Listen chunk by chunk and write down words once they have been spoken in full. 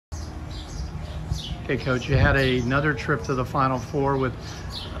Okay, Coach, you had another trip to the Final Four with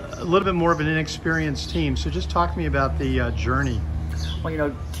a little bit more of an inexperienced team. So just talk to me about the journey. Well, you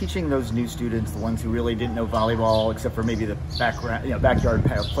know, teaching those new students, the ones who really didn't know volleyball, except for maybe the backyard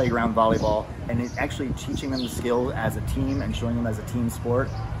playground volleyball, and actually teaching them the skill as a team and showing them as a team sport,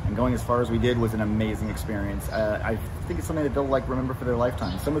 and going as far as we did was an amazing experience. I think it's something that they'll remember for their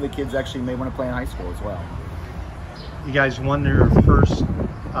lifetime. Some of the kids actually may want to play in high school as well. You guys won your first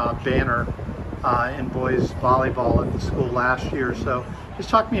banner in boys volleyball at the school last year. So just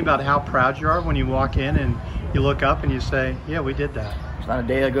talk to me about how proud you are when you walk in and you look up and you say, yeah, we did that. There's not a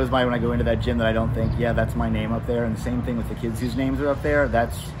day that goes by when I go into that gym that I don't think, yeah, that's my name up there. And the same thing with the kids whose names are up there.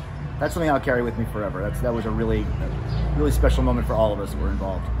 That's something I'll carry with me forever. That was a really special moment for all of us that were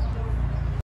involved.